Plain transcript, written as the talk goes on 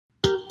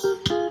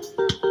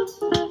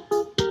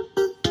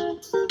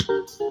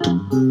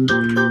All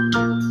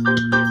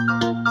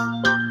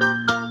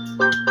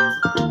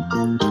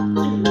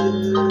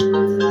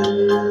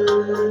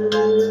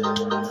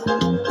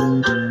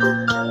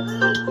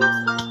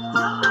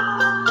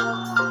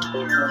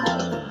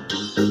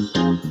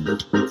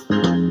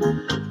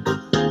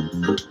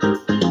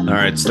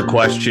right, it's the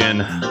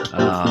question.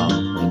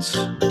 It's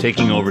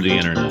taking over the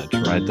internet,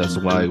 right? That's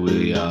why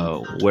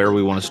where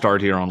we want to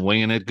start here on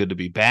Winging It. Good to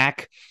be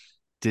back.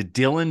 Did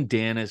Dillon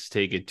Danis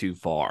take it too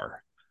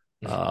far?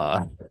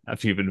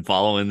 If you've been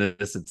following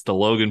this, it's the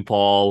Logan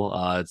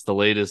Paul. It's the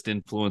latest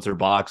influencer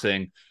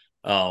boxing.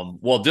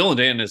 Well, Dillon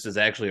Danis is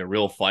actually a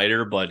real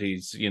fighter, but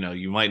he's,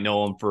 you might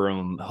know him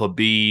from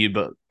Habib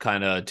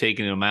kind of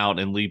taking him out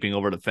and leaping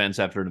over the fence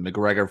after the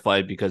McGregor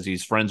fight because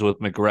he's friends with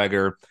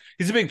McGregor.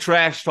 He's a big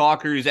trash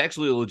talker. He's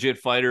actually a legit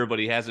fighter, but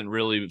he hasn't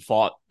really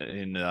fought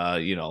in, a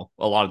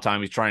lot of time.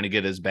 He's trying to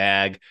get his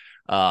bag.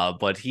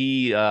 But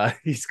he's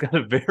got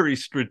a very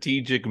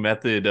strategic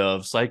method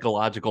of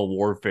psychological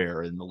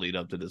warfare in the lead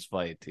up to this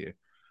fight here.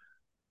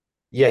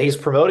 Yeah, he's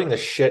promoting the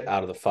shit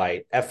out of the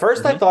fight. At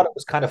first, I Mm-hmm. thought it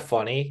was kind of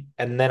funny,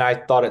 and then I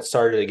thought it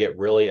started to get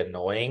really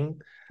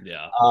annoying.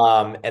 Yeah.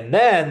 And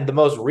then the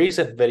most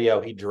recent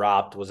video he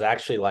dropped was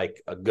actually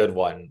like a good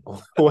one,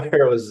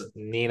 where it was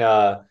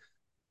Nina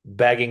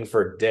begging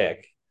for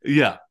dick.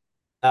 Yeah.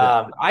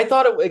 Yeah. I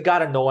thought it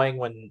got annoying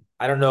when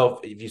I don't know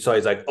if you saw.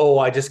 He's like, "Oh,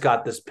 I just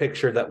got this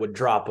picture that would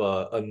drop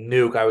a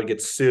nuke. I would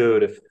get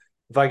sued if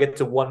I get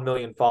to 1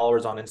 million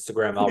followers on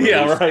Instagram. I'll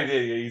Yeah. release." Right.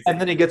 Yeah, And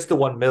then he gets to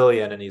 1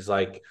 million, and he's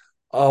like,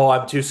 "Oh,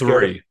 I'm too scared of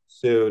three. being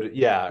sued.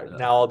 Yeah, Yeah.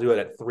 now I'll do it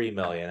at 3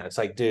 million." And it's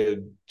like,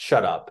 dude,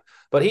 shut up.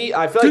 But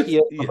I feel like he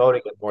is Yeah.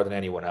 promoting it more than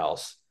anyone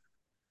else.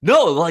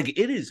 No, like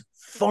it is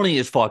funny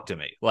as fuck to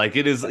me. Like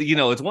it is,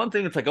 it's one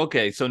thing. It's like,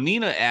 okay, so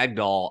Nina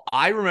Agdal,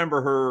 I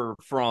remember her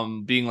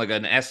from being like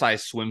an SI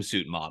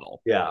swimsuit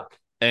model. Yeah,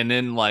 And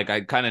then like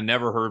I kind of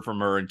never heard from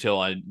her until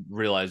I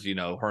realized,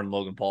 her and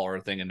Logan Paul are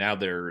a thing, and now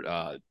they're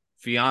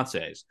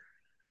fiancés.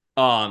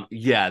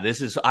 Yeah,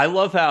 this is I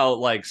love how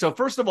like so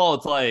first of all,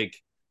 it's like,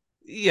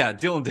 yeah,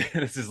 Dylan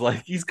Dennis is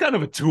like he's kind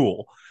of a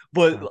tool.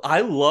 But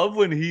I love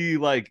when he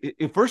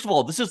first of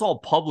all, this is all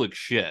public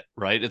shit,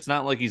 right? It's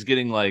not like he's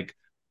getting like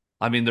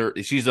I mean,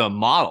 she's a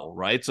model,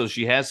 right? So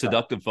she has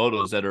seductive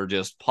photos that are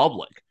just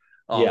public.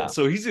 yeah,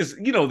 So he's just,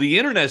 the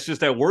internet's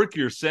just at work.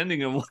 You're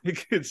sending him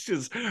like it's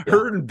just yeah.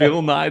 her and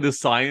Bill Nye the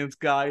Science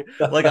Guy.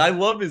 Like I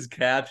love his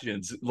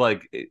captions.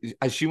 Like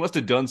she must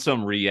have done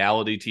some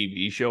reality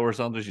TV show or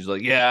something. She's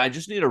like, "Yeah, I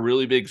just need a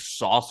really big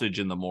sausage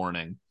in the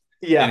morning,"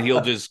 and he'll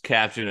Yeah, just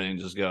caption it and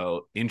just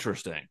go,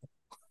 "Interesting."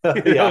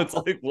 yeah. It's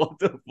like what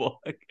the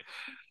fuck.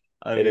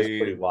 I It is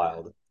pretty mean,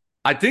 wild.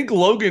 I think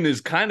Logan is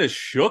kind of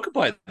shook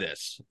by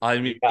this. I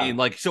Yeah. mean,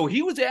 like, so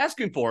he was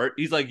asking for it.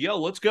 He's like, yo,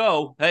 let's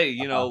go. Hey,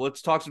 Uh-huh.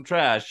 let's talk some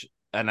trash.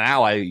 And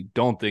now I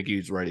don't think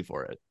he's ready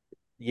for it.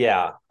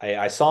 Yeah,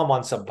 I saw him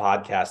on some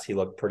podcast. He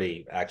looked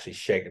pretty actually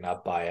shaken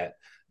up by it.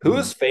 Who Hmm.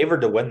 is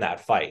favored to win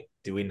that fight?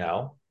 Do we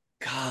know?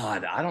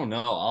 God, I don't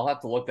know. I'll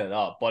have to look that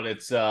up. But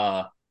it's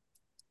because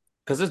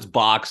it's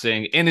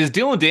boxing. And is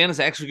Dylan Danis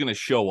actually going to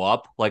show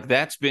up? Like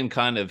that's been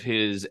kind of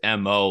his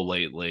MO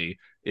lately.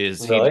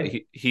 Is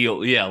Really?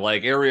 he'll yeah,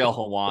 like Ariel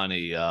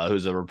Helwani,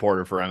 who's a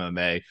reporter for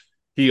MMA,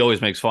 he always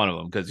makes fun of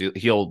him because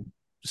he'll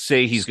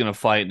say he's going to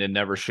fight and then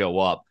never show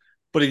up.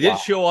 But he did Wow.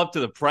 show up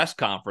to the press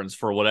conference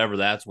for whatever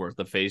that's worth,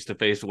 the face to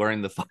face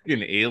wearing the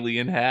fucking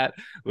alien hat,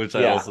 which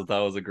I Yeah. also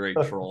thought was a great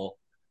troll.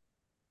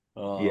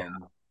 Yeah.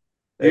 Um,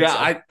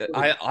 yeah,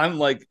 It's I'm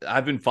like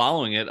I've been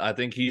following it. I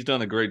think he's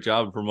done a great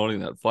job of promoting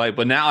that fight.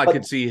 But now I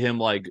could see him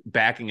like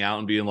backing out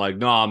and being like,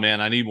 "Nah,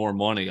 man, I need more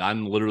money.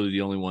 I'm literally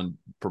the only one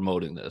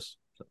promoting this."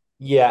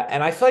 yeah,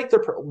 and I feel like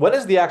when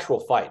is the actual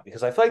fight?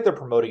 Because I feel like they're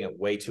promoting it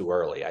way too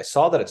early. I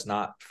saw that it's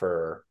not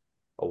for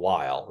a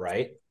while,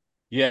 right?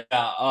 Yeah,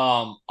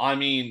 I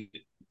mean,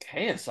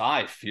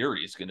 KSI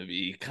Fury is going to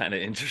be kind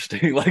of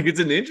interesting. Like, it's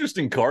an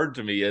interesting card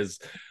to me, as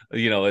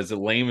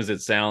lame as it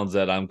sounds.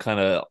 That I'm kind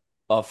of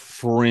a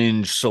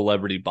fringe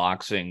celebrity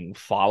boxing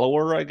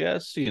follower, I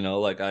guess.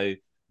 Like I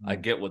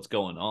Mm. get what's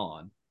going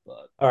on,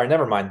 but All right,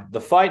 never mind.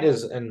 The fight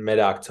is in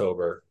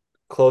mid-October,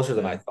 closer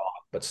than I yeah, thought,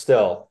 but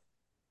still,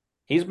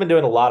 he's been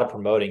doing a lot of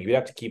promoting. You'd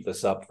have to keep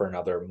this up for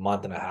another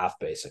month and a half,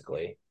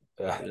 basically.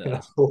 yeah.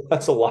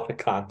 That's a lot of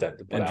content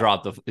to put And out.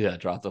 drop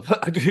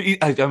the.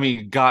 I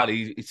mean, God,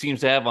 he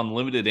seems to have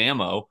unlimited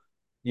ammo.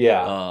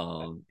 Yeah,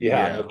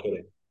 yeah, no Yeah.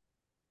 kidding.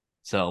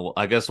 So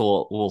I guess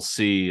we'll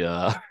see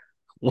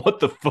what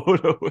the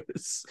photo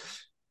is.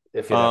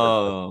 If it ever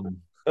Um,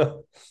 does.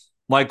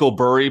 Michael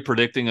Burry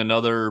predicting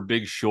another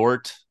big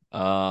short.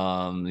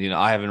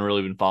 I haven't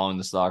really been following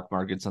the stock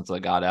market since I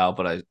got out,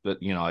 but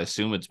I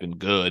assume it's been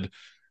good.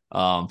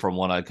 From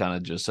what I kind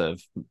of just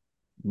have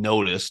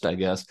noticed, I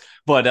guess.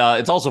 But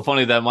it's also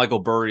funny that Michael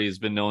Burry has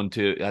been known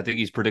to. I think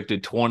he's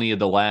predicted 20 of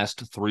the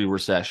last three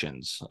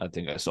recessions. I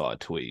think I saw a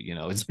tweet.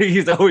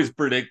 He's always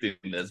predicting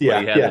this, but he Yeah,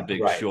 had the yeah,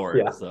 big right. short.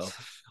 Yeah. So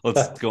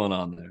what's going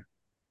on there?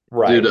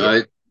 Right. Dude,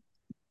 Yeah.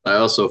 I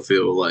also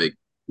feel like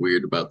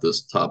weird about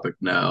this topic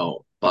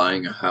now,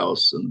 buying a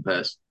house in the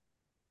past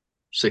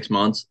 6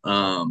 months.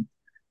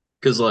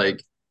 because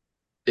like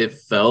it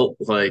felt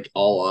like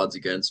all odds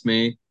against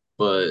me,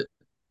 but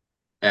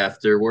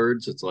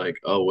afterwards it's like,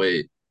 oh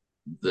wait,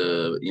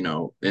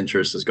 the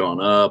interest has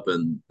gone up,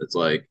 and it's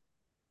like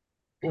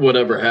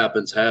whatever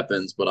happens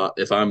happens. But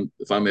if I'm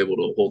able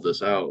to hold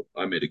this out,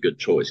 I made a good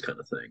choice, kind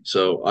of thing.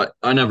 So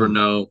I never Mhm.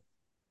 know.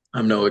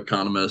 I'm no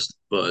economist,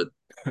 but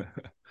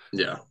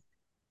yeah.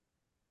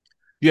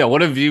 Yeah,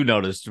 what have you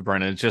noticed,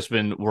 Brennan? It's just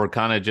been we're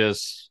kind of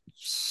just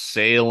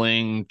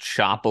sailing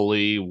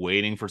choppily,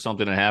 waiting for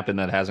something to happen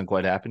that hasn't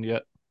quite happened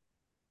yet.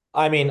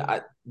 I mean,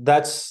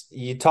 that's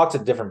you talk to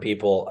different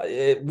people.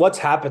 What's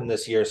happened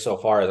this year so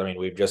far is, I mean,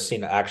 we've just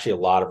seen actually a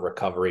lot of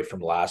recovery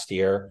from last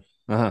year.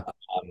 Uh-huh.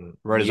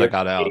 Right as I Year to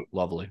got out, date,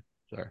 lovely.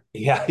 Sorry.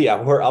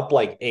 yeah, we're up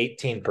like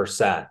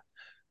 18%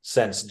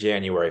 since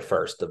January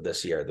 1st of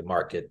this year, the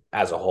market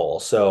as a whole.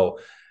 So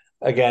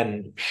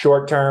again,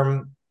 short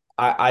term,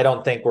 I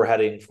don't think we're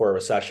heading for a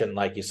recession.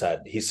 Like you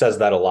said, he says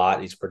that a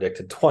lot. He's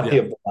predicted 20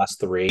 Yeah. of the last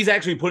three. He's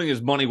actually putting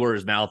his money where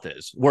his mouth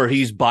is, where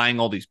he's buying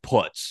all these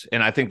puts.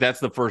 And I think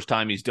that's the first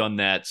time he's done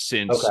that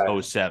since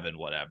Okay. '07,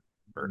 whatever.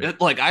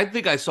 Like, I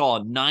think I saw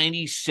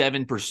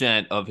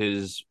 97% of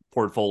his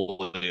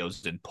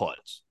portfolios in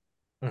puts.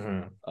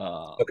 Mm-hmm.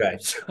 Uh, Okay.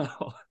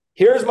 so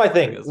Here's my I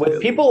thing guess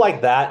with people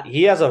like that.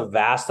 He has a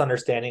vast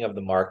understanding of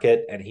the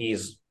market, and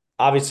he's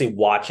obviously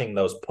watching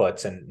those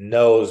puts and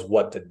knows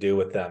what to do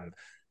with them.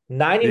 yeah.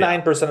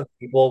 99% of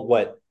people,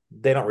 what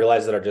they don't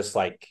realize that are just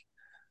like,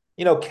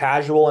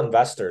 casual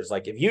investors.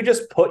 Like if you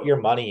just put your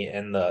money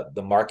in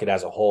the market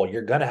as a whole,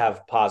 you're going to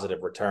have positive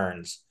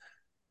returns.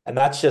 And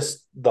that's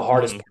just the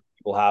hardest Mhm. part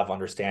people have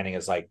understanding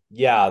is like,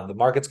 yeah, the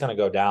market's going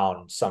to go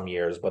down some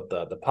years, but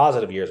the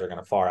positive years are going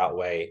to far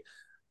outweigh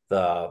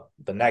the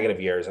negative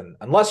years. And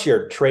unless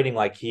you're trading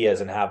like he is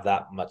and have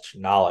that much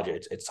knowledge,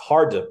 it's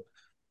hard to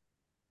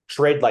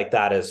trade like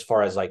that as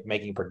far as like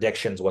making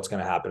predictions what's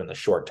going to happen in the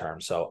short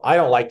term. So I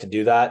don't like to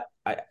do that.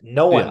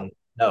 No Yeah. one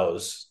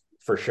knows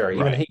for sure.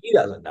 Even Right. he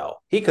doesn't know.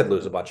 He could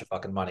lose a bunch of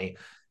fucking money.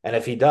 And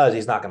if he does,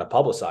 he's not going to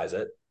publicize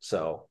it.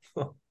 So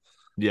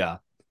Yeah.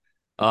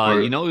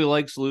 Or He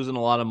likes losing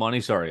a lot of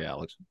money. Sorry,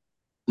 Alex.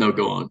 no,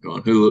 go on, go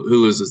on. Who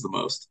loses the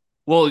most?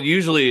 Well,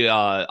 usually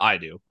I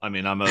do. I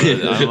mean, I'm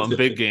a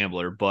big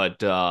gambler,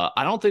 but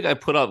I don't think I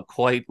put up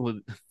quite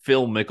with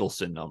Phil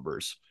Mickelson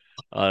numbers.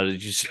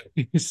 Did you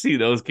you see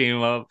those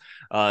came up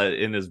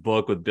in his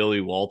book with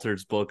Billy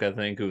Walters' book? I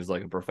think who was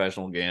like a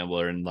professional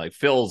gambler, and like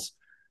Phil's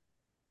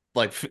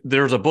like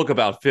there's a book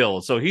about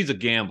Phil, so he's a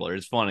gambler.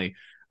 It's funny.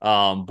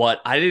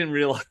 But I didn't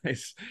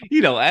realize,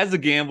 as a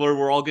gambler,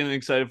 we're all getting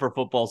excited for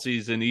football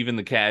season, even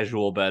the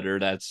casual better.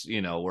 That's,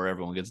 where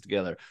everyone gets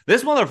together.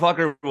 This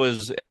motherfucker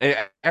was,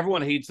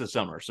 everyone hates the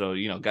summer. So,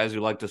 guys who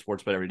like the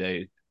sports bet every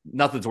day,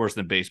 nothing's worse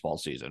than baseball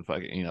season.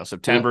 Fucking,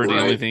 September, the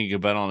only Right. thing you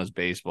can bet on is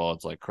baseball.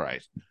 It's like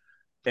Christ.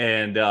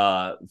 And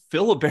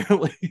Phil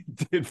apparently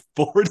did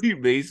 40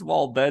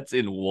 baseball bets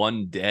in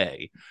one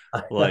day.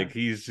 Like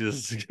he's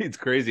just it's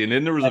crazy. And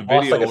then there was a and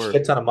lost like video a where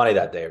shit ton of money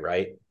that day,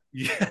 right?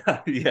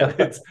 yeah,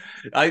 it's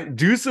I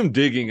do some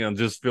digging on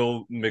just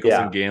Phil Mickelson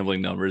Yeah.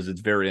 gambling numbers.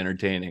 It's very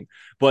entertaining.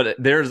 But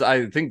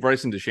I think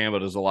Bryson DeChambeau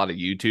does a lot of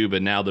YouTube,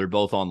 and now they're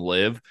both on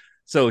Live.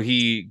 So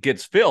he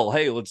gets Phil,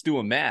 hey, let's do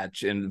a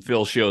match. And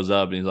Phil shows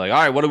up and he's like, all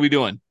right, what are we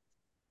doing?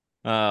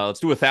 Let's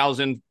do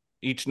 1,000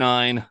 each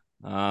nine.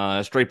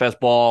 Straight best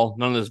ball,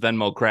 none of this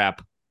Venmo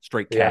crap,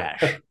 straight Yeah.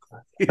 cash.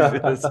 he's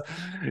just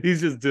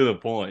he's just to the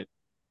point.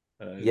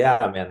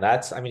 Yeah, man.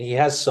 I mean, he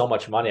has so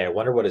much money. I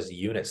wonder what his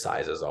unit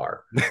sizes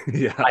are. I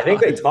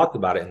think Yeah. they talked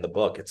about it in the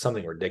book. It's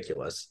something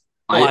ridiculous.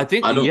 Well, I I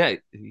think I don't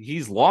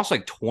he's lost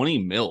like 20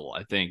 mil,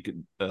 I think,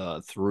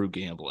 through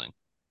gambling.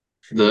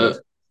 Jeez.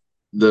 the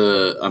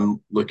the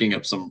I'm looking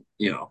up some,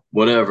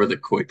 whatever the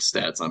quick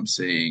stats I'm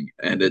seeing,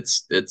 and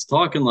it's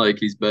talking like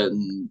he's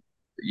betting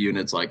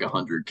units like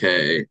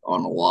 100K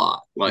on a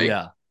lot,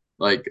 Yeah.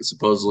 like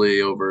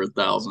supposedly over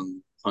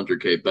 1,000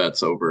 100K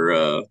bets over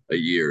a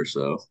year or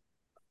so.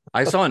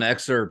 I saw an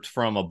excerpt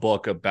from a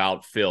book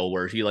about Phil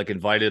where he like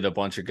invited a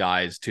bunch of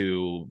guys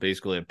to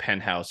basically a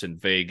penthouse in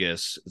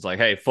Vegas. It's like,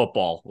 hey,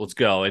 football, let's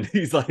go. And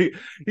he's like,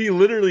 he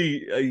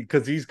literally,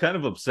 because he's kind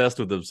of obsessed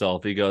with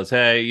himself. He goes,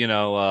 hey,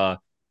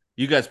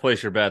 you guys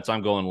place your bets.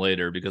 I'm going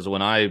later because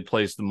when I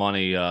place the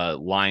money,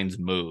 lines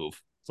move.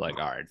 It's like,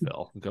 all right,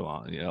 Phil, come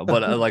on,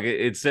 But like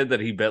it said that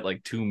he bet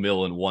like 2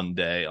 mil in one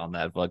day on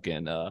that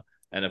fucking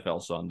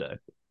NFL Sunday.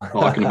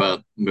 Talking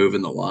about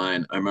moving the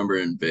line, I remember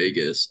in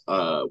Vegas,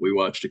 we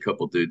watched a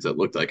couple dudes that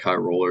looked like high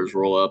rollers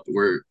roll up.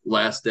 Where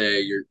last day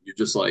you're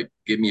just like,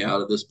 get me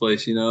out of this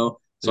place. So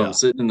I'm Yeah.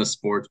 sitting in the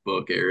sports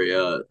book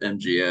area,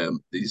 MGM.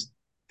 These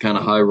kind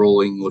of high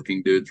rolling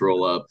looking dudes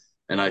roll up,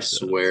 and I Yes.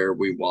 swear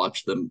we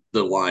watched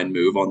the line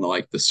move on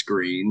the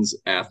screens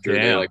after they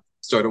Damn.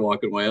 started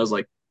walking away. I was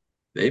like,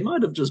 they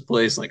might have just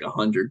placed like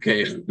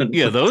 100K.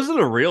 Yeah, those are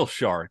the real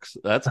sharks.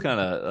 That's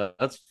kind of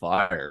that's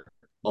fire.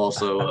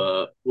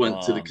 Also,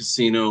 went to the Um,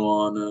 casino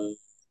on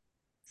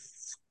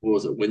what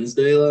was it,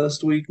 Wednesday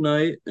last week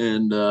night,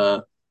 and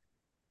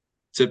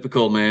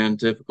Typical, man.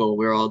 Typical.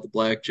 We're all at the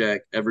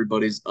blackjack.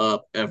 Everybody's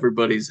up.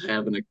 Everybody's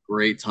having a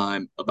great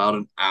time. About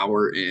an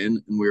hour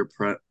in, and we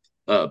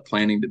were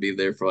planning to be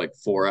there for like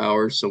 4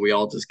 hours. So we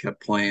all just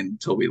kept playing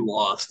until we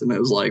lost. And it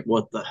was like,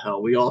 what the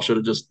hell? We all should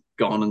have just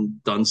gone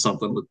and done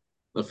something with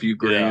a few Yeah.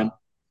 grand.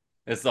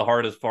 It's the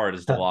hardest part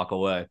is to walk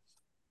away.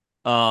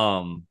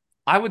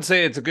 I would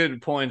say it's a good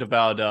point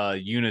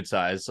about unit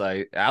size.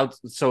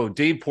 So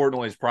Dave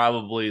Portnoy is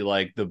probably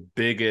like the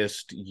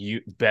biggest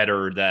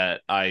better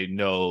that I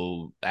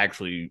know.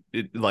 Actually,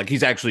 like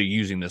he's actually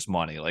using this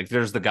money. Like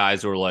there's the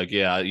guys who are like,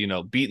 yeah,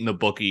 beating the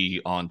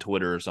bookie on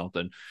Twitter or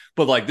something.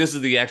 But like this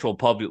is the actual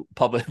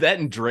public that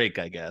and Drake,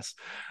 I guess.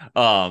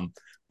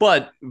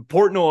 But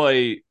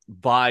Portnoy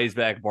buys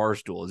back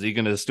Barstool. Is he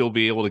going to still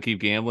be able to keep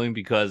gambling?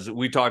 Because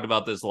we talked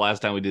about this the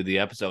last time we did the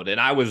episode,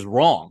 and I was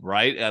wrong,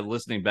 right?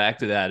 Listening back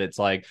to that, it's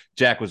like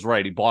Jack was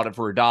right. He bought it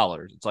for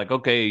 $1. It's like,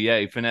 okay, yeah,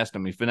 he finessed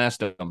him.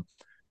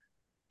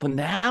 But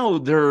now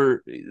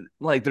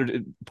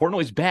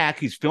Portnoy's back.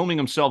 He's filming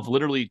himself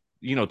literally,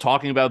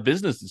 talking about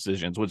business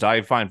decisions, which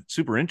I find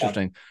super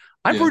interesting.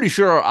 I'm pretty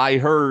sure I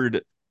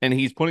heard, and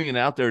he's putting it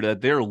out there,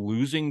 that they're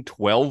losing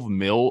 12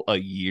 mil a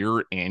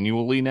year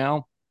annually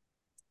now.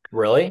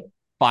 Really?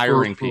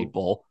 Firing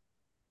people.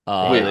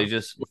 They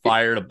just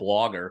fired a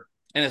blogger.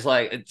 And it's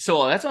like,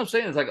 so that's what I'm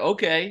saying. It's like,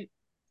 okay,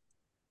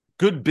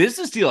 good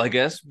business deal, I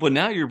guess. But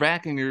now you're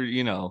back and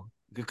you're,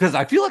 because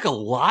I feel like a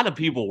lot of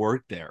people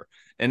work there.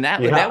 And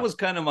that was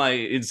kind of my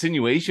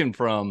insinuation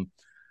from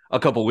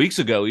a couple of weeks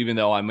ago, even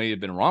though I may have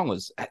been wrong,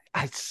 was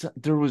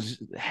there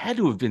had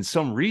to have been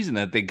some reason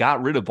that they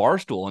got rid of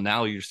Barstool. And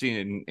now you're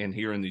seeing and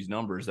hearing these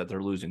numbers that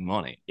they're losing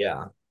money.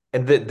 Yeah.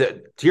 And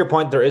to your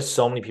point, there is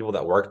so many people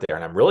that work there,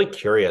 and I'm really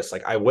curious.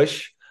 Like, I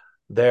wish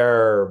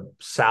their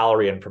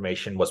salary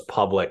information was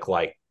public,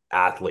 like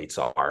athletes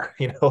are.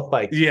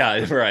 Like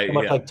yeah, right. How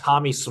much like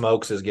Tommy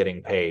Smokes is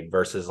getting paid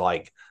versus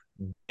like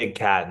Big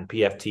Cat and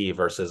PFT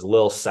versus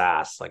Lil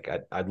Sass. Like,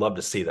 I'd love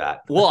to see that.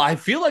 Well, I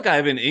feel like I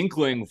have an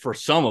inkling for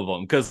some of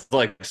them because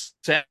like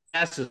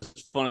Sass is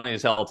funny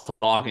as hell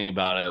talking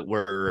about it.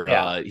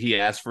 Where he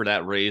asked for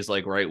that raise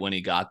like right when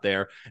he got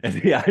there, and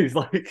he's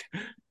like.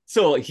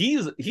 So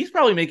he's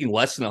probably making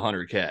less than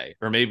 100K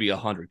or maybe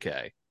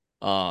 100K,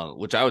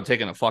 which I would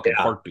take in a fucking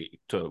heartbeat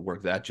to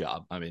work that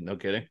job. I mean, no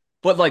kidding.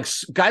 But like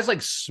guys like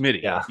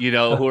Smitty,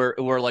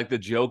 who are like the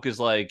joke is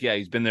like, yeah,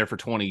 he's been there for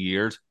 20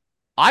 years.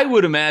 I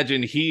would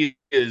imagine he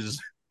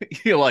is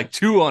like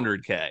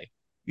 200K,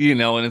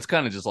 and it's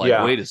kind of just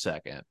like, wait a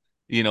second.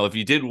 If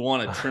you did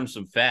want to trim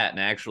some fat and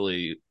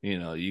actually,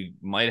 you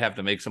might have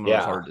to make some of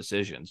those hard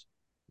decisions.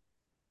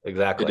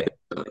 Exactly.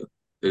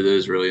 It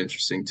is really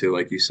interesting too,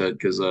 like you said,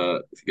 because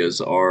if you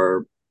guys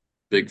are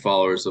big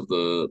followers of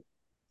the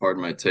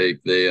Pardon My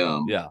Take, they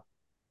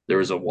there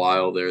was a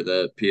while there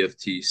that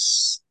PFT,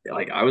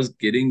 like I was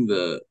getting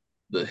the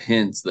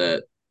hints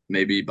that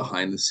maybe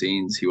behind the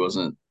scenes he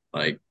wasn't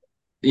like,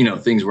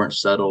 things weren't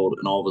settled,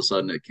 and all of a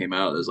sudden it came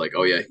out as like,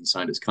 oh yeah, he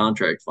signed his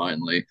contract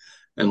finally.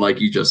 And like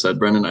you just said,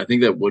 Brendan, I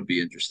think that would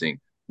be interesting.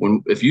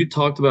 If you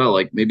talked about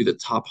like maybe the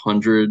top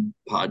 100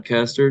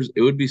 podcasters,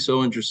 it would be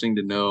so interesting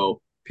to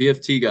know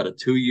PFT got a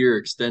 2-year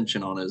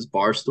extension on his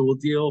Barstool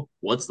deal.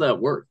 What's that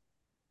worth?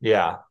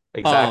 Yeah,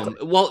 exactly.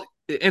 Well,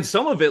 and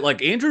some of it,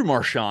 like Andrew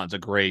Marchand's a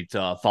great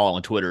follow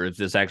on Twitter if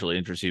this actually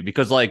interests you,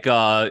 because like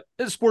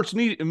sports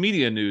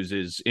media news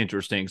is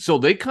interesting. So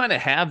they kind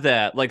of have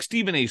that, like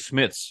Stephen A.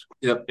 Smith's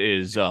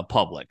is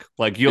public,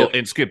 like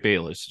and Skip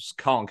Bayless,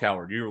 Colin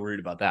Cowherd. You're worried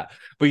about that,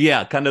 but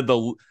yeah, kind of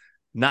the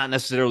not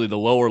necessarily the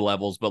lower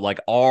levels, but like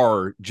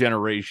our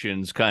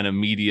generation's kind of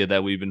media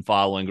that we've been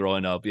following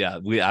growing up. Yeah,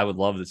 I would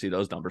love to see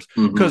those numbers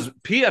because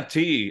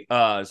PFT.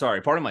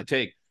 Pardon my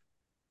take.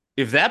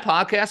 If that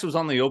podcast was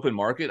on the open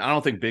market, I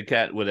don't think Big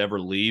Cat would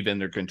ever leave,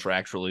 and they're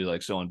contractually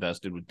like so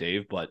invested with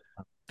Dave. But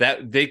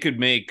that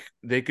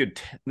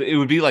it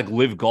would be like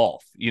Live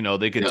Golf.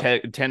 They could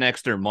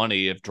 10x their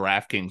money if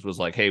DraftKings was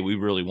like, hey, we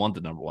really want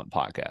the number one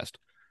podcast.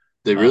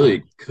 They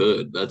really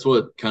could. That's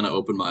what kind of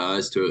opened my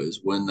eyes to it, is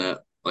when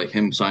that, like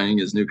him signing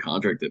his new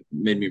contract, that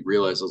made me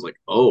realize I was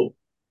like, oh,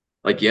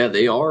 like, yeah,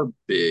 they are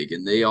big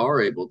and they are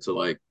able to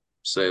like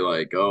say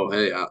like, oh,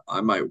 hey,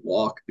 I might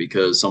walk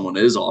because someone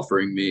is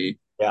offering me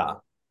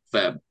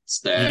fab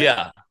stat.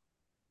 Yeah.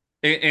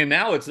 And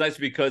now it's nice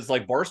because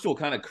like Barstool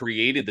kind of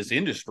created this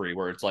industry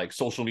where it's like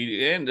social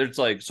media, and it's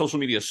like social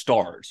media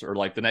stars or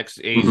like the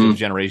next age of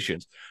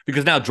generations,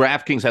 because now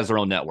DraftKings has their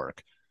own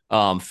network.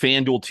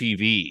 FanDuel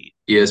TV,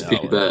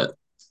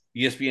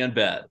 ESPN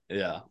Bet.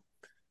 Yeah.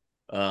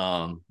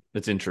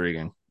 It's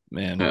intriguing,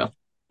 man. Yeah.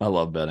 I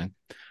love betting.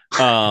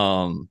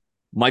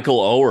 Michael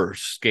Oher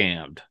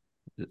scammed,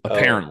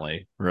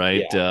 apparently,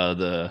 right?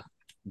 The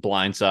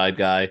Blind Side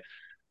guy.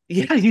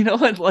 Yeah,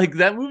 like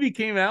that movie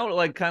came out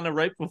like kind of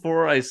right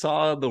before I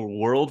saw the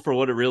world for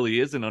what it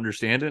really is and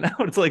understand it now.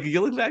 It's like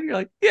you look back and you're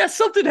like, yeah,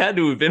 something had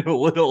to have been a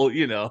little,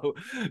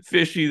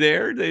 fishy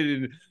there. They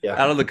didn't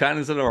out of the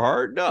kindness of their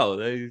heart. No,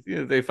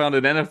 they found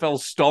an NFL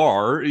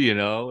star,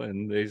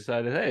 and they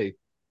decided, hey,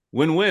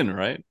 win-win,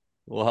 right?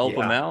 We'll help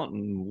him out,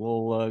 and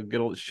we'll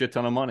get a shit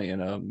ton of money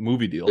and a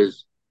movie deal.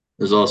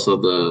 There's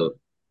also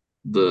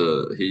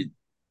he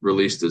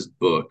released his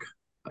book,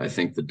 I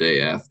think the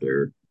day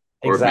after,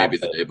 or maybe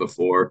the day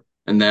before,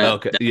 and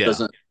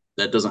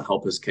that doesn't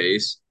help his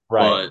case,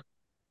 right?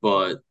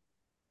 But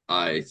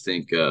I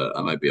think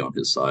I might be on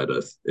his side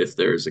if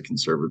there's a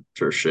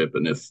conservatorship,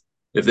 and if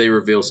they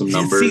reveal some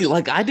numbers. See,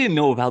 like I didn't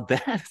know about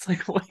that. It's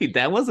like, wait,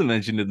 that wasn't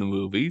mentioned in the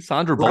movie.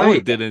 Sandra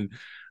Bullock didn't,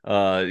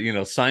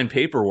 sign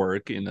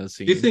paperwork in a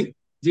scene. Do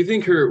you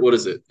think her, what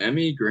is it,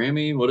 Emmy,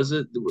 Grammy, what is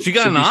it? She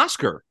got an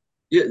Oscar.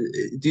 Yeah.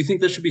 Do you think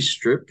that should be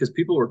stripped? Because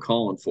people were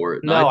calling for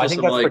it. No, I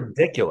think that's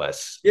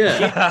ridiculous.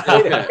 Yeah. She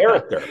played a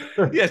character.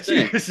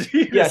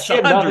 She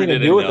had nothing to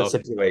do with the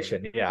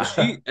situation. Yeah.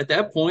 At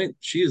that point,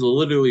 she is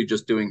literally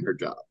just doing her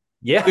job.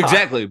 Yeah,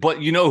 exactly.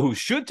 But you know who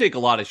should take a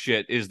lot of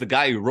shit is the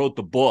guy who wrote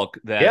the book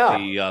that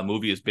the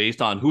movie is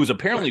based on, who's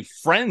apparently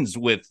friends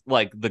with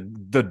like the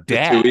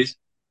dad.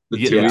 The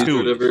Tuohy's,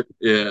 whatever.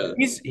 Yeah.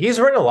 He's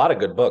written a lot of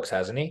good books,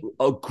 hasn't he?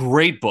 Oh,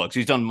 great books.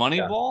 He's done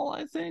Moneyball,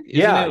 I think.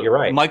 You're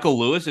right. Michael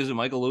Lewis, is it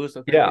Michael Lewis?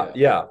 I think?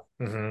 Yeah.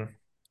 Mm-hmm.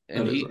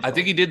 And I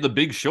think he did The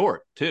Big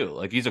Short too.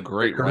 Like he's a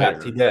great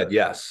writer. He did,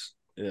 yes.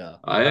 Yeah.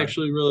 I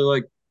actually really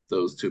like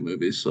those two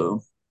movies,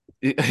 so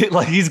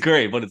like he's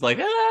great, but it's like,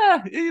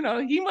 he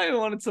might have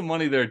wanted some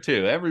money there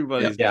too.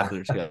 Everybody's got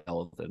their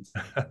skeletons.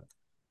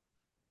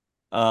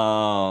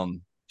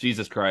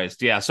 Jesus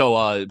Christ. Yeah.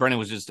 So Brennan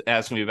was just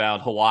asking me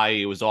about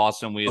Hawaii. It was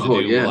awesome. We had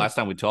to do last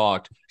time we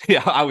talked.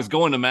 Yeah, I was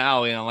going to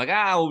Maui and I'm like,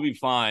 we'll be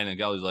fine. And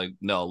Kelly's like,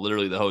 no,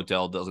 literally the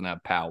hotel doesn't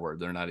have power.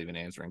 They're not even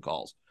answering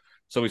calls.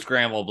 So we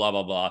scramble, blah,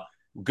 blah, blah.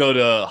 Go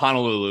to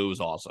Honolulu. It was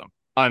awesome.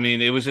 I mean,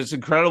 it was just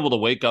incredible to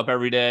wake up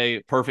every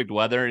day, perfect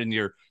weather, and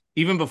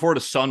even before the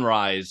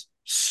sunrise,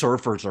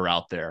 surfers are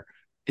out there.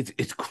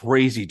 It's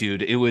crazy,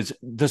 dude. It was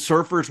the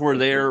surfers were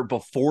there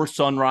before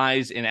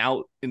sunrise and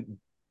out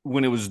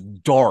when it was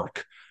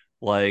dark.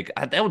 Like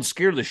that would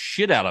scare the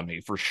shit out of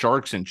me for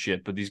sharks and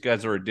shit. But these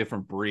guys are a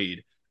different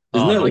breed.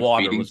 Isn't that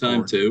like feeding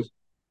time too?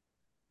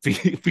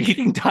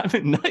 Feeding time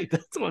at night.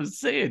 That's what I'm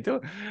saying.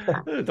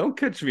 Don't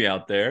catch me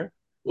out there.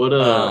 What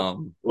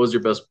was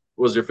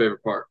your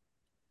favorite part?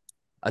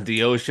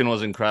 The ocean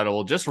was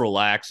incredible. Just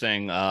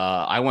relaxing.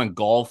 I went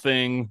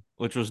golfing,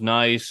 which was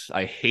nice.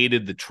 I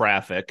hated the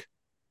traffic.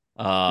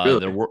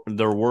 Really?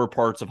 There were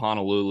parts of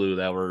Honolulu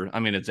that were. I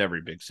mean, it's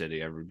every big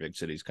city. Every big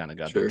city's kind of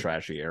got their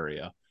trashy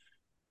area.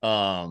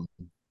 I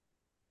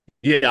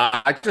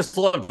just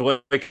loved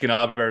waking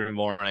up every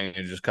morning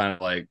and just kind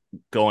of like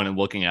going and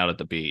looking out at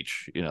the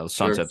beach. The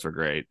sunsets are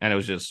great, and it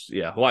was just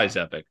Hawaii's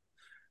epic,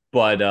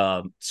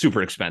 but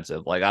super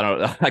expensive. Like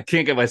I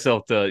can't get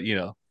myself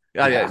to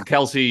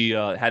Kelsey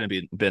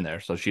hadn't been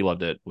there, so she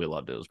loved it. We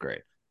loved it. It was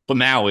great. But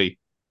Maui,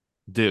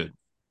 dude,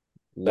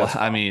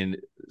 I mean,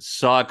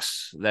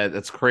 sucks.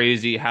 That's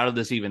crazy. How did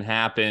this even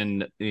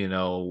happen?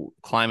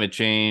 Climate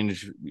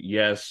change,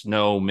 yes,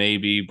 no,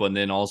 maybe, but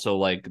then also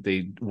like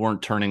they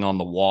weren't turning on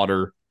the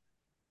water.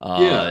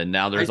 And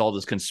now there's all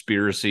this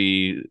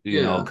conspiracy,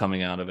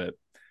 coming out of it.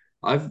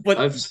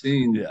 I've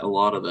seen a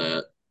lot of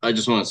that. I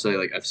just want to say,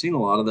 like, I've seen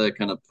a lot of that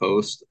kind of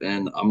post,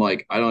 and I'm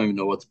like, I don't even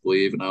know what to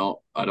believe, and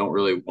I don't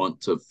really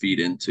want to feed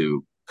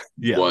into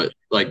what,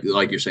 like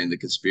you're saying, the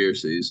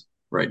conspiracies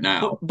right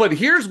now. But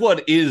here's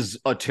what is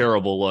a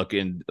terrible look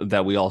in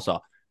that we all saw.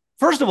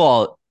 First of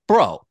all,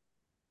 bro,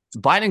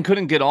 Biden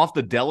couldn't get off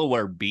the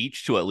Delaware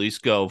beach to at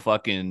least go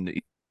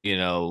fucking,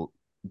 do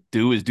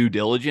his due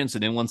diligence,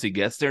 and then once he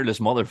gets there, this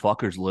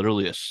motherfucker's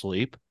literally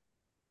asleep.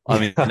 I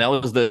mean, that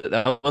was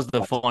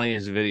the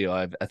funniest video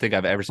I think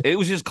I've ever seen. It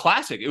was just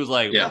classic. It was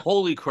like,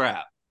 holy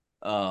crap.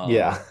 And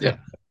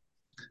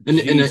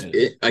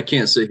I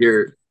can't sit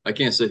here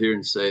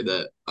and say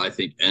that I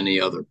think any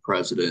other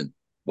president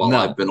while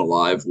I've been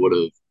alive would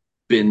have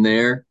been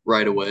there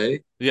right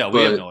away. Yeah,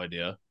 we have no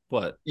idea.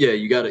 But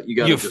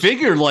you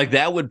figured like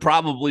that would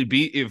probably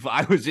be if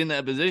I was in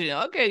that position.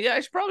 Okay, I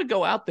should probably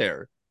go out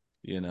there.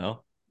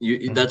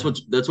 That's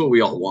what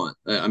we all want.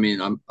 I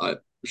mean, I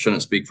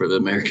shouldn't speak for the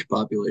American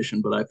population,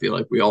 but I feel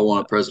like we all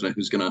want a president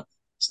who's going to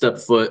step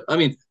foot. I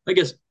mean, I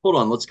guess, hold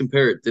on, let's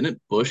compare it.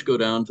 Didn't Bush go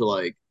down to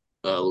like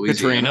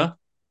Louisiana?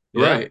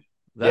 Katrina? Right.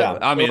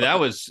 I mean, that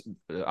was,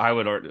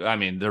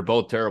 they're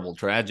both terrible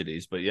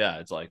tragedies, but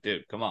it's like,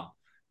 dude, come on.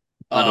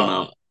 I don't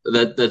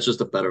know. That's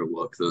just a better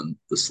look than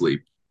the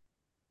sleep.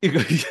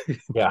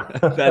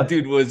 That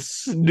dude was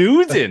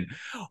snoozing.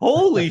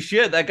 Holy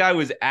shit. That guy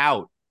was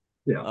out.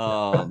 Yeah.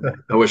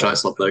 I wish I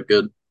slept that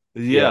good.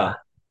 Yeah.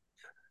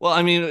 Well,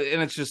 I mean,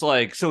 and it's just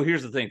like, so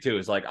here's the thing too,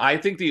 is like, I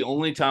think the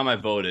only time I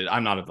voted,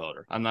 I'm not a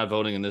voter. I'm not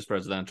voting in this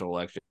presidential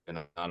election. And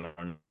I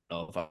don't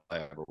know if I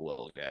ever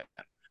will again.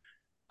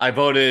 I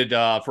voted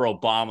for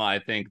Obama, I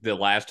think, the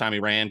last time he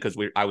ran, because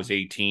I was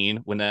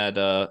 18 when that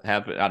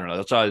happened. I don't know.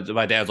 That's why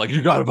my dad's like,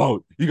 you got to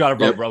vote. You got to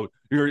vote, bro.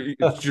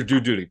 It's your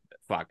due duty.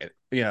 Fuck it.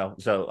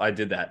 So I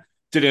did that.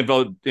 Didn't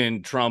vote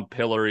in Trump,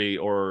 Hillary,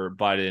 or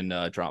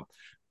Biden, Trump.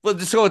 But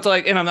so it's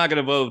like, and I'm not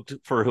going to vote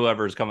for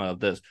whoever's coming out of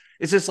this.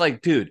 It's just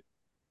like, dude,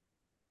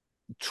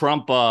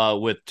 Trump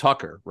with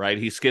Tucker, right?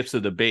 He skips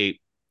the debate.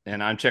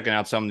 and I'm checking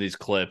out some of these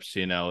clips.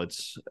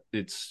 It's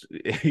it's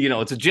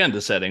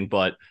agenda setting,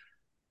 but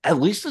at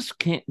least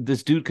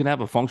this dude can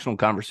have a functional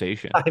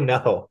conversation. I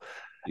know.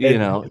 You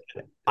know,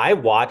 I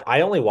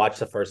only watched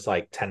the first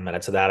like 10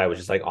 minutes of that. I was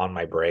just like on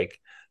my break.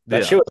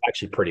 That Yeah. shit was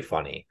actually pretty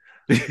funny.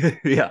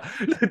 Yeah,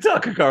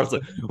 Tucker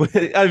Carlson.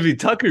 I mean,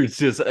 Tucker's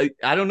just,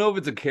 I don't know if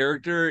it's a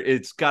character.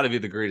 It's got to be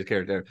the greatest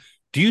character.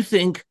 Do you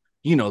think,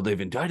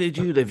 they've indicted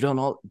you, they've done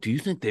all, do you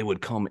think they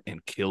would come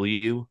and kill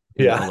you?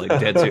 Yeah. Like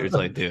dead serious,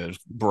 like, dude,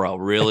 bro,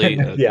 really?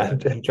 Yeah.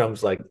 And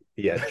Trump's like,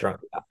 yeah, Trump.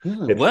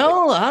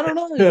 Well, I don't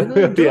know.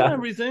 They've done Yeah.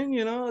 everything,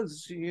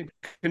 you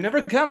can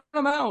never count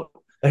them out.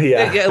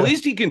 Yeah. At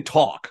least he can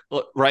talk,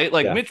 right?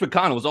 Like Yeah. Mitch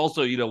McConnell was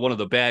also, one of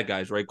the bad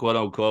guys, right? Quote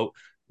unquote.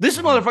 This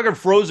motherfucker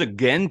froze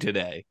again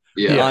today.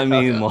 Yeah, I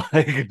mean,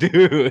 like,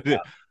 dude.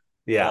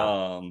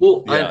 Yeah.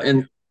 Well,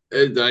 yeah.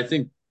 I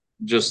think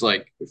just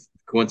like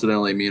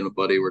coincidentally, me and a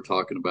buddy were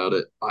talking about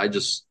it. I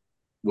just,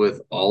 with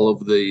all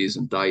of these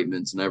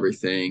indictments and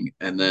everything,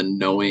 and then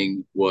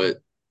knowing what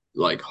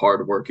like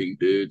hardworking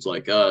dudes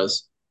like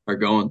us are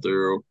going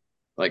through,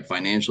 like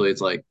financially,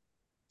 it's like,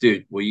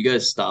 dude, will you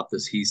guys stop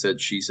this he said,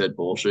 she said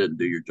bullshit and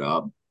do your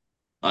job?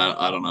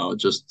 I don't know. It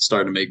just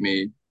started to make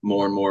me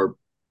more and more,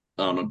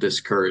 I don't know,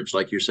 discouraged.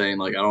 Like you're saying,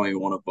 like, I don't even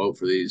want to vote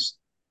for these,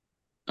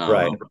 I don't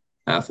Right. know,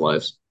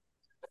 half-lives.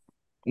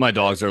 My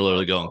dogs are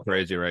literally going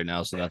crazy right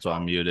now, so that's why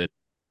I'm muted.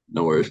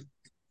 No worries.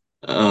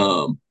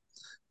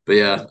 But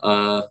yeah,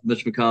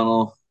 Mitch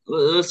McConnell.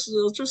 Let's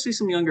just see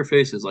some younger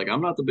faces. Like,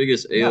 I'm not the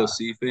biggest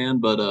AOC fan,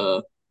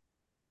 but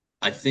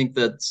I think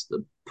that's a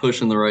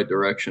push in the right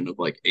direction of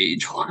like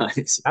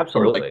age-wise or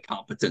Absolutely. like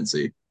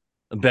competency.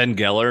 Ben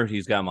Geller,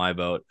 he's got my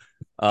vote.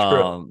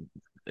 True.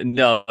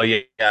 No,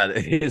 yeah,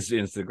 his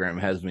Instagram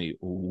has me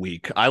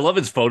weak. I love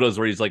his photos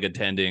where he's like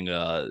attending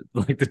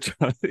like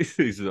the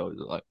he's always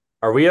like,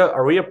 Are we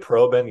a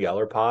pro Ben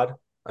Geller pod?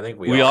 I think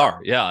we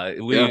are. Yeah.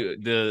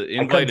 The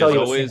invite is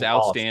always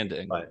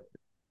outstanding. Policy,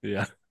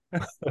 yeah.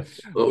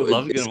 Well, Would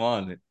love to get him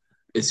on.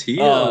 Is he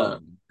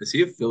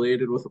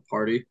affiliated with a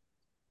party?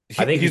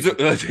 I think he's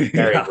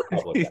very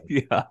Republican.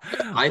 Yeah.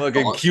 I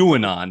fucking thought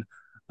QAnon.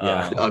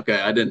 Yeah. Okay,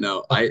 I didn't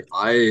know.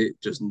 I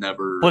just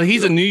never. But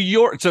he's a New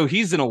York, so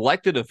he's an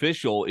elected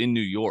official in New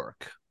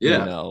York.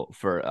 Yeah.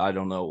 For I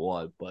don't know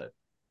what, but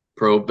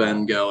pro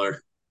Ben Geller.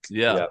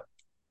 Yeah.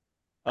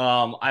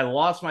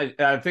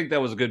 I think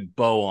that was a good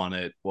bow on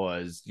it.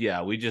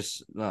 We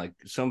just like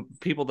some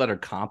people that are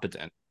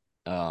competent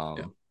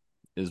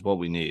is what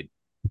we need.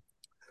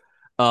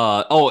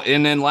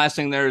 And then last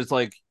thing there is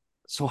like,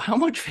 so how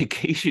much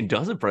vacation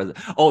does a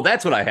president? Oh,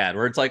 that's what I had,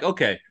 where it's like,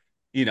 okay,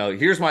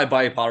 here's my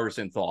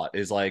bipartisan thought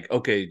is like,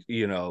 okay,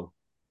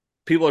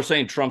 people are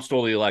saying Trump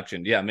stole the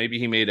election. Yeah, maybe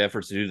he made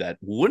efforts to do that.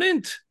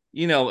 Wouldn't,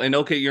 and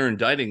okay, you're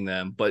indicting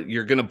them, but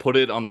you're going to put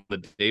it on the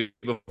day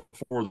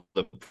before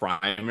the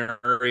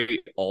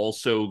primary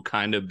also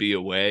kind of be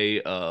a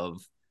way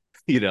of,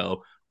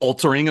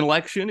 altering an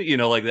election,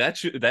 like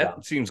that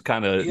seems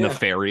kind of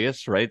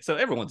nefarious, right? So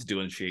everyone's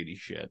doing shady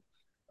shit.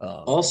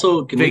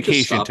 Also, can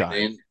vacation we just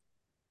time.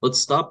 Let's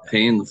stop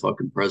paying the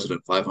fucking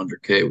president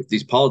 $500K.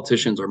 These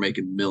politicians are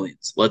making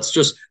millions. Let's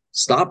just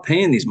stop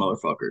paying these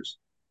motherfuckers.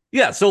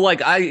 Yeah, so like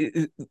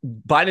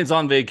Biden's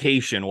on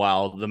vacation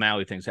while the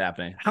Maui thing's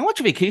happening. How much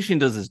vacation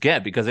does this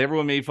get? Because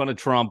everyone made fun of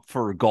Trump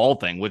for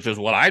golfing, which is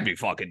what I'd be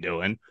fucking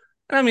doing.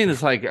 I mean,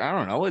 it's like, I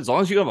don't know. As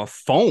long as you have a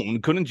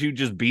phone, couldn't you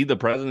just be the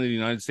president of the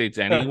United States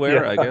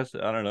anywhere? I guess.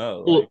 I don't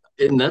know. Well,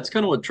 and that's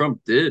kind of what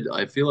Trump did.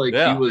 I feel like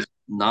he was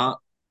not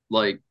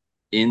like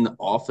in the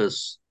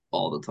office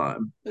all the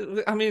time.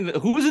 I mean,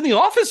 who's in the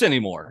office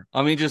anymore?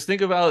 I mean, just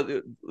think about,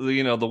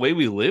 the way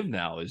we live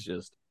now is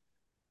just,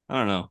 I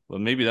don't know,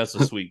 but maybe that's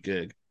a sweet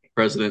gig.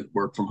 President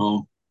work from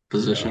home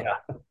position. Yeah.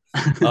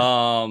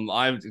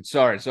 I'm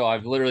sorry. So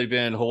I've literally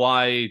been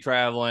Hawaii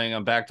traveling.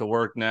 I'm back to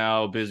work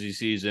now, busy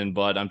season,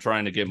 but I'm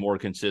trying to get more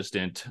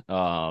consistent.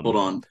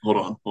 Hold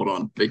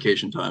on.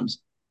 Vacation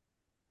times.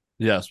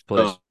 Yes,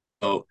 please.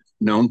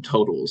 Known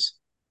totals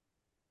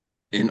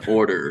in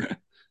order.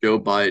 Joe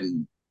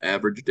Biden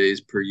average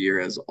days per year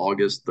as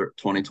August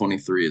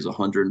 2023 is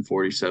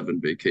 147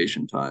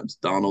 vacation times.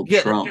 Donald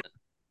Trump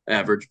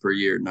average per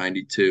year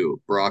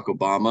 92. Barack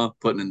Obama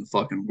putting in the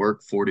fucking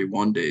work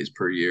 41 days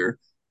per year.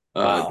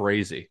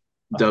 Crazy.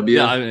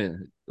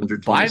 Biden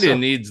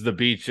needs the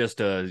beach just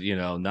to,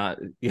 not.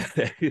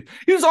 He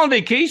was on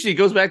vacation. He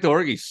goes back to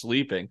work. He's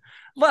sleeping.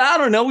 But I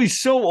don't know. He's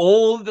so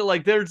old.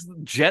 Like there's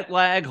jet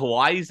lag.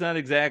 Hawaii's not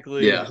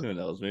exactly. Yeah. Who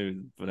knows?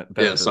 Maybe.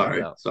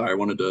 Sorry. I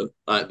wanted to.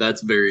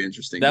 That's very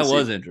interesting. That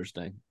was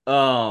interesting.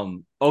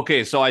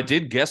 Okay. So I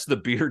did guess the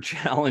beer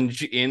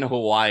challenge in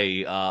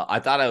Hawaii. I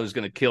thought I was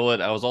going to kill it.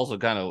 I was also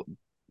kind of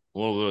a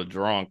little bit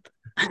drunk.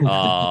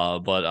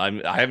 But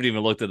I haven't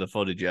even looked at the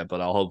footage yet, but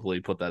I'll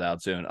hopefully put that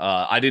out soon.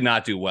 I did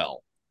not do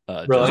well.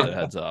 Really? Just a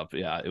heads up.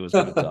 Yeah, it was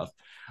kind of tough.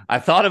 I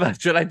thought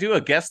about, should I do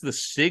a guess the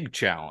SIG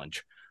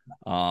challenge?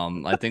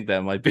 I think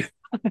that might be.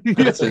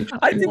 I think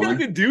I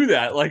could do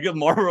that, like a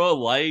Marlboro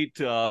Light,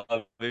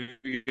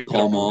 maybe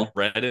Pall Mall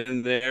red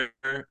in there.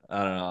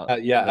 I don't know.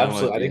 Yeah,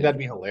 absolutely. I think that'd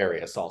be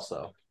hilarious.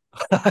 Also,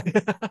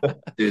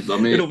 Dude,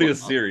 It'll be a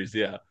series,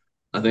 yeah.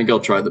 I think I'll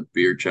try the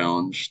beer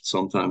challenge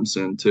sometime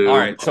soon All too.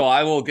 right, so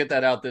I will get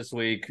that out this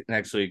week,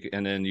 next week,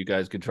 and then you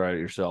guys can try it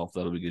yourself.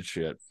 That'll be good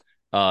shit.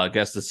 I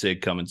guess the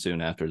SIG coming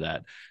soon after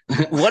that.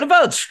 What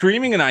about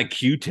streaming an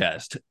IQ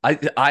test?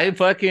 I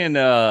fucking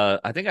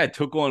I think I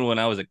took one when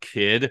I was a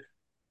kid,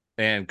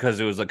 and because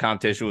it was a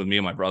competition with me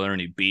and my brother, and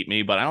he beat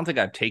me. But I don't think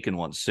I've taken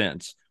one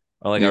since.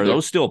 Like, are Neither.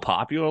 those still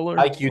popular?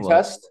 IQ Like,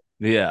 test?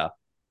 yeah,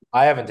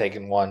 I haven't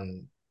taken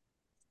one.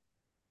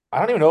 I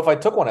don't even know if I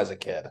took one as a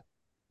kid.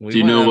 we Do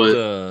you might know have what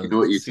to you know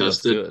what you see what's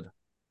tested? good.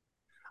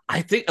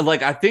 I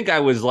think I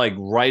was like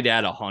right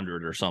at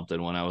 100 or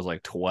something when I was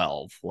like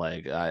 12.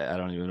 Like I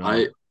don't even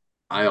know.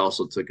 I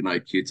also took an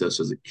IQ test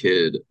as a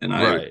kid, and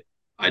Right.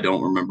 I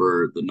don't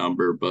remember the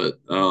number, but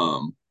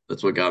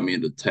that's what got me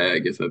into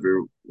tag. If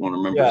everyone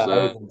remembers Yeah, I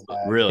that, was in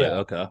tag. Really? Yeah.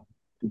 Okay.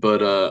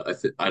 but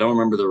I don't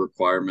remember the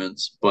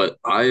requirements. But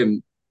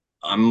I'm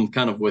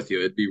kind of with you.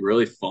 It'd be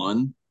really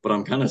fun, but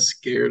I'm kind of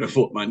scared of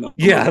what my number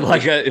Yeah, would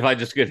like be. if I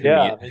just get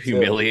Yeah, me too.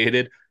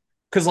 humiliated.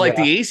 Because like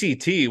Yeah. the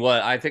ACT,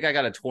 I think I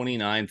got a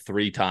 29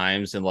 3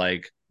 times, and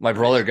like my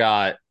brother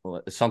got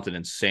something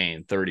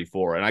insane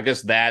 34, and I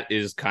guess that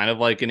is kind of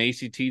like an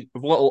ACT.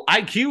 Well,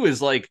 IQ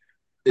is like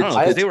I don't It's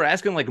know because I they were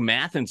asking like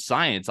math and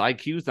science.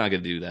 IQ is not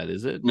going to do that,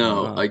 is it? I don't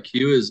No, know.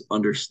 IQ is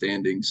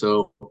understanding.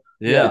 So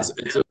yeah.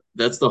 Yeah.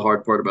 that's the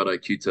hard part about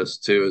IQ tests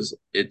too, is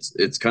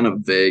it's kind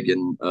of vague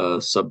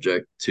and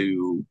subject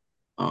to,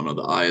 I don't know,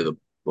 the eye of the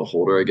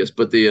beholder, I guess.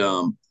 But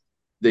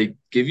they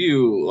give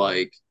you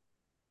like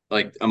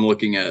I'm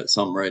looking at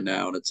something right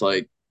now, and it's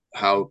like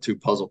how two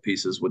puzzle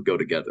pieces would go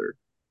together,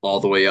 all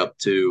the way up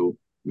to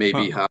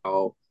maybe Huh.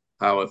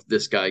 how if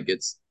this guy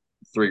gets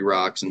three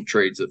rocks and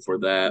trades it for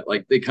that.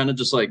 Like they kind of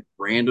just like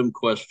random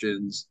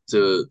questions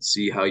to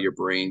see how your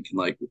brain can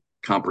like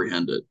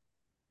comprehend it.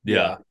 Yeah.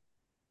 Yeah.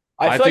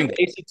 I I feel like think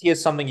the ACT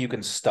is something you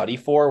can study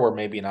for, where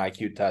maybe an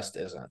IQ test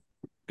isn't.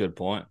 good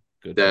point.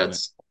 Good point.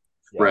 That's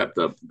Yeah. wrapped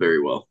up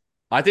very well.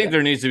 I think Yeah.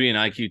 there needs to be an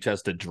IQ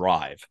test to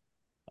drive.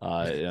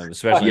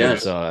 Especially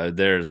if Yes.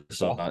 there's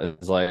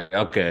it's like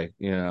okay,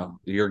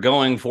 you're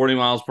going 40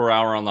 miles per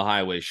hour on the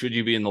highway. Should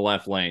you be in the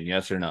left lane?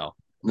 Yes or no?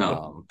 No,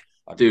 Um,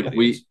 Fucking dude,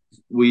 idiots.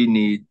 we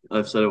need,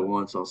 I've said it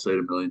once, I'll say it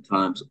a million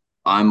times.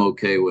 I'm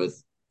okay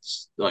with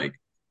like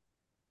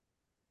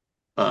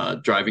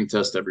driving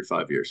test every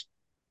 5 years.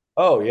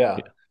 Oh yeah.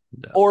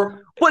 no.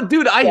 Or But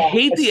dude, I yeah,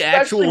 hate the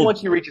especially actual.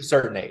 once you reach a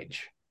certain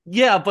age.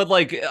 Yeah, but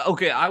like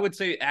okay, I would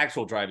say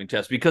actual driving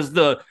test because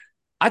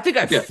I think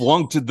I Yes.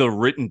 flunked the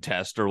written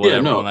test or Yeah,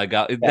 whatever when no. I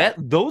got Yeah. that.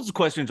 Those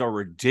questions are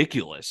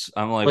ridiculous.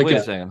 I'm like, Like wait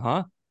a second,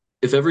 huh?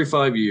 if every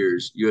 5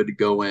 years you had to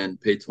go in,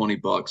 pay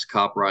 $20,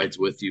 cop rides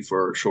with you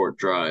for a short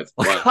drive,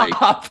 like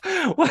Cop.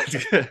 What?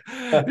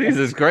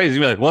 Jesus Christ. You'd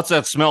be like, what's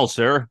that smell,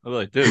 sir? I'm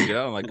like, dude, get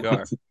out of my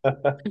car.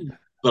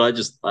 but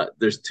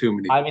there's too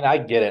many. I mean, I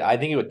get it. I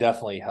think it would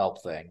definitely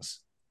help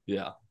things.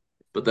 Yeah.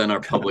 But then our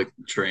public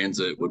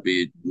transit would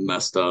be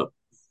messed up.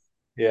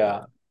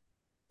 Yeah.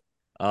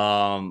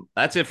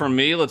 That's it from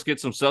me. Let's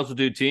get some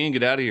substitute tea and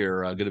get out of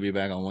here. Good to be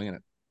back on Winging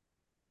It.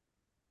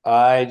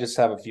 I just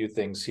have a few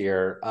things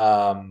here.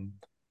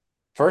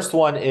 First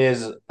one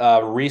is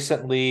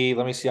recently,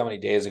 let me see how many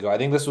days ago. I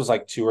think this was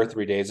like 2 or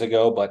 3 days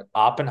ago, but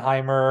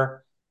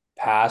Oppenheimer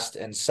passed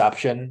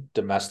Inception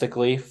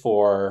domestically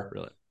for,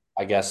 Really.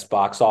 I guess,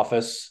 box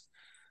office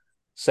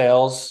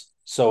sales.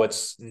 So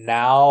it's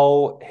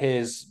now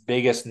his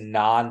biggest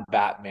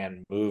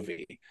non-Batman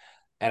movie.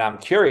 And I'm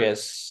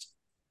curious,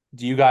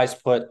 do you guys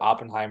put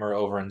Oppenheimer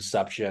over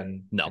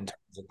Inception No. in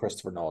terms of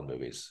Christopher Nolan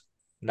movies?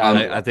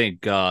 I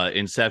think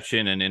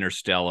Inception and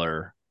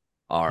Interstellar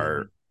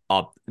are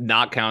up,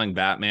 not counting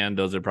Batman.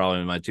 Those are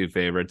probably my two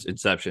favorites,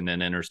 Inception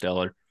and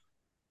Interstellar.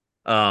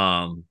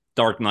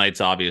 Dark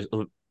Knight's obvious.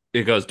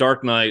 It goes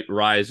Dark Knight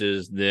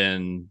Rises,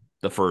 then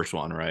the first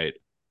one, right?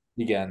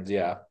 Begins,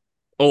 yeah.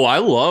 Oh, I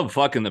love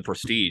fucking The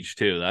Prestige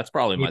too. That's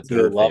probably Me my too.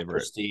 third Love favorite.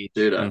 Prestige.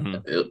 Dude,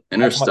 Mhm. That's my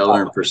Interstellar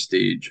and top.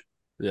 Prestige.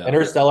 Yeah.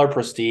 Interstellar,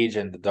 Prestige,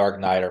 and The Dark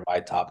Knight are my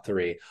top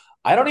three.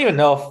 I don't even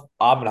know if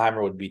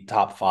Oppenheimer would be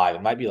top five.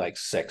 It might be like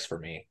six for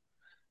me.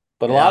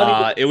 But a lot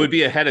of people. It would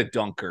be ahead of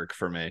Dunkirk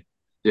for me.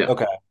 Yeah.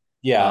 Okay.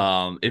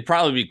 Yeah. It'd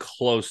probably be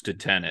close to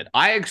Tenet.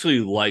 I actually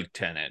like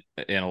Tenet,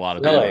 and a lot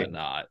of Really? people did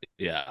not.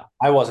 Yeah.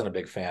 I wasn't a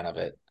big fan of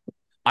it.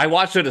 I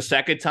watched it a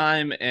second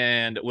time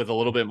and with a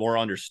little bit more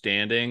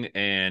understanding,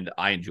 and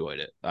I enjoyed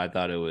it. I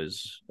thought it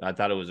was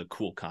a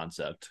cool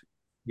concept.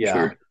 Yeah.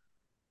 Sure.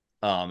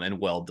 And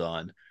well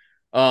done.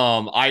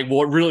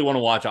 Really want to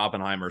watch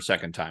Oppenheimer a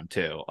second time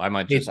too. I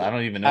might just, I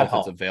don't even know At if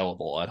it's home.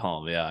 available at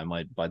home. Yeah, I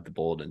might bite the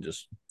bullet and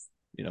just,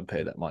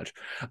 pay that much.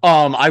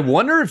 I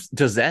wonder if,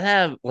 does that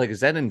have, like, is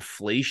that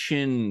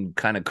inflation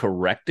kind of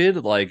corrected?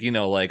 Like,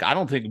 like, I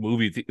don't think when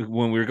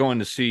we were going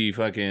to see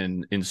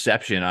fucking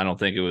Inception, I don't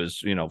think it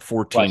was,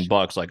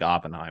 $14 like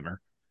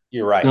Oppenheimer.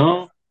 You're right.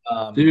 No,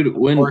 dude, of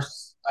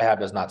course, I have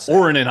does not say.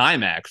 Or in an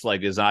IMAX,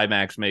 like, is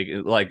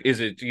IMAX like, is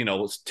it,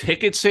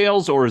 ticket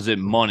sales or is it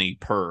money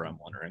per? I'm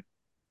wondering.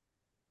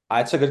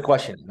 That's a good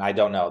question. I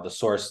don't know. The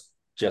source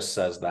just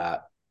says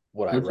that.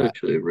 what I That's read.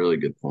 actually a really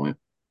good point.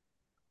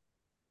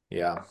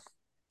 Yeah.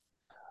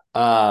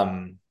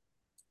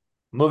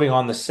 Moving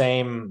on the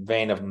same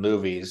vein of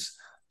movies.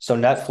 So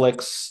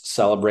Netflix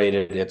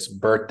celebrated its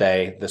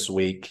birthday this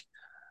week.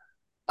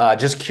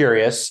 Just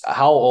curious,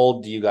 how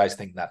old do you guys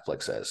think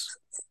Netflix is?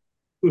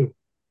 Can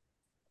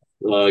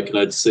I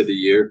just say the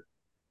year?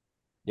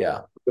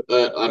 Yeah.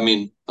 I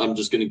mean, I'm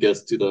just gonna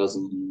guess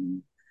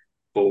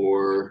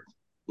 2004.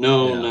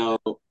 No, Yeah. no,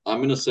 I'm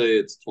gonna say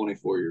it's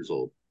 24 years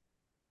old.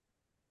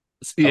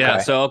 Yeah,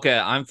 Okay. so okay,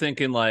 I'm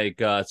thinking like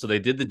so they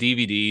did the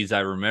DVDs. I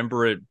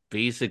remember it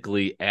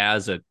basically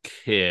as a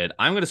kid.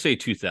 I'm gonna say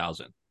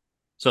 2000.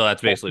 So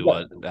that's basically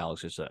what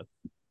Alex just said.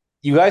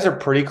 You guys are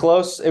pretty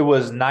close. It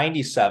was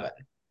 97.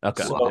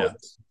 Okay, So yeah.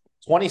 it's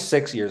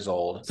 26 years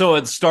old. So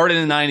it started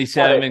in But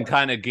 97 and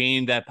kind of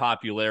gained that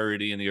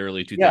popularity in the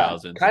early yeah,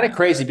 2000s. kind of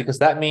crazy because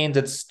that means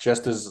it's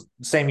just as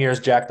same year as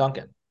Jack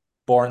Duncan,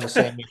 born the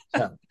same year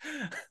as him,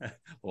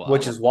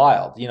 which Wow. is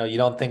wild. You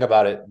don't think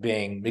about it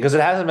being because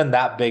it hasn't been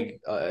that big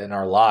in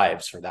our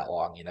lives for that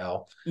long.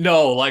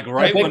 No, like A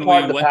right big when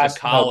part we of the went to past,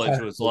 college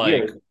 10 was like,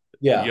 years.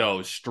 Yeah,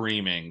 yo,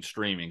 streaming.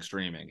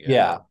 Yeah.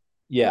 yeah,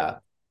 yeah.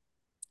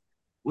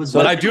 Was So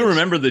But it's I do Netflix?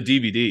 remember the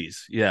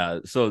DVDs. Yeah.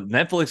 So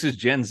Netflix is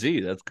Gen Z.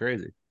 That's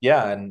crazy.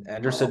 yeah, and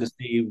interested Wow. to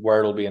see where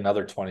it'll be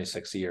another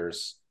 26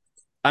 years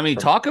I mean, from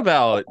talk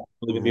about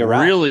will even be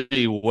around.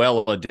 really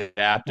well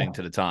adapting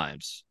to the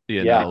times.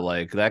 Yeah,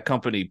 Like that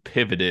company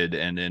pivoted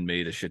and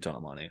made a shit ton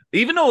of money.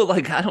 Even though,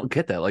 like, I don't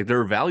get that. Like,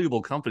 they're a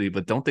valuable company,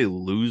 but don't they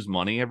lose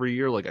money every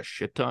year, like a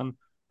shit ton?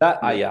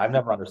 yeah, I've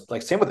never understood.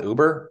 Like same with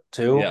Uber Yeah,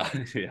 too.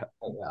 yeah,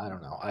 I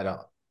don't know. I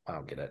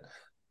don't get it.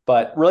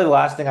 But really, the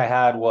last thing I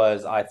had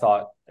was I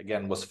thought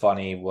again was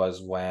funny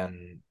was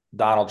when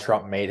Donald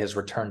Trump made his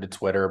return to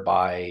Twitter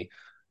by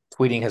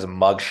tweeting his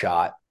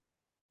mugshot,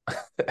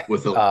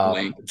 With a um,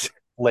 link.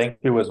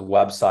 link to his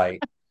website,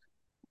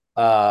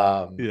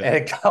 and yeah.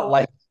 it got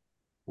like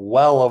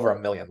well over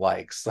 1 million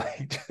likes,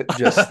 like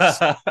just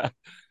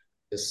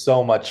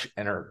so much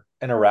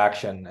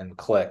interaction and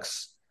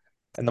clicks.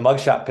 And the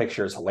mugshot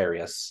picture is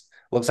hilarious.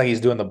 Looks like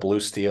he's doing the blue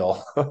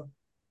steel.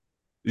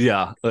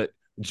 Yeah, but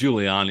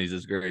Giuliani's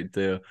is great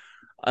too.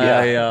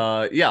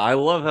 Yeah, I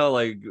love how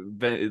like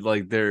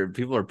there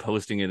people are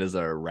posting it as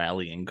a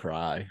rallying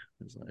cry.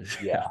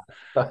 It's yeah.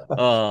 like,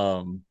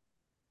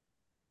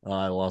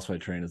 I lost my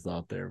train of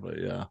thought there, but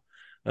yeah,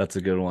 that's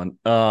a good one.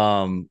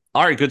 All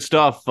right, good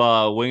stuff.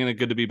 Winging it,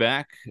 good to be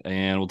back,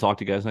 and we'll talk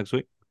to you guys next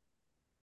week.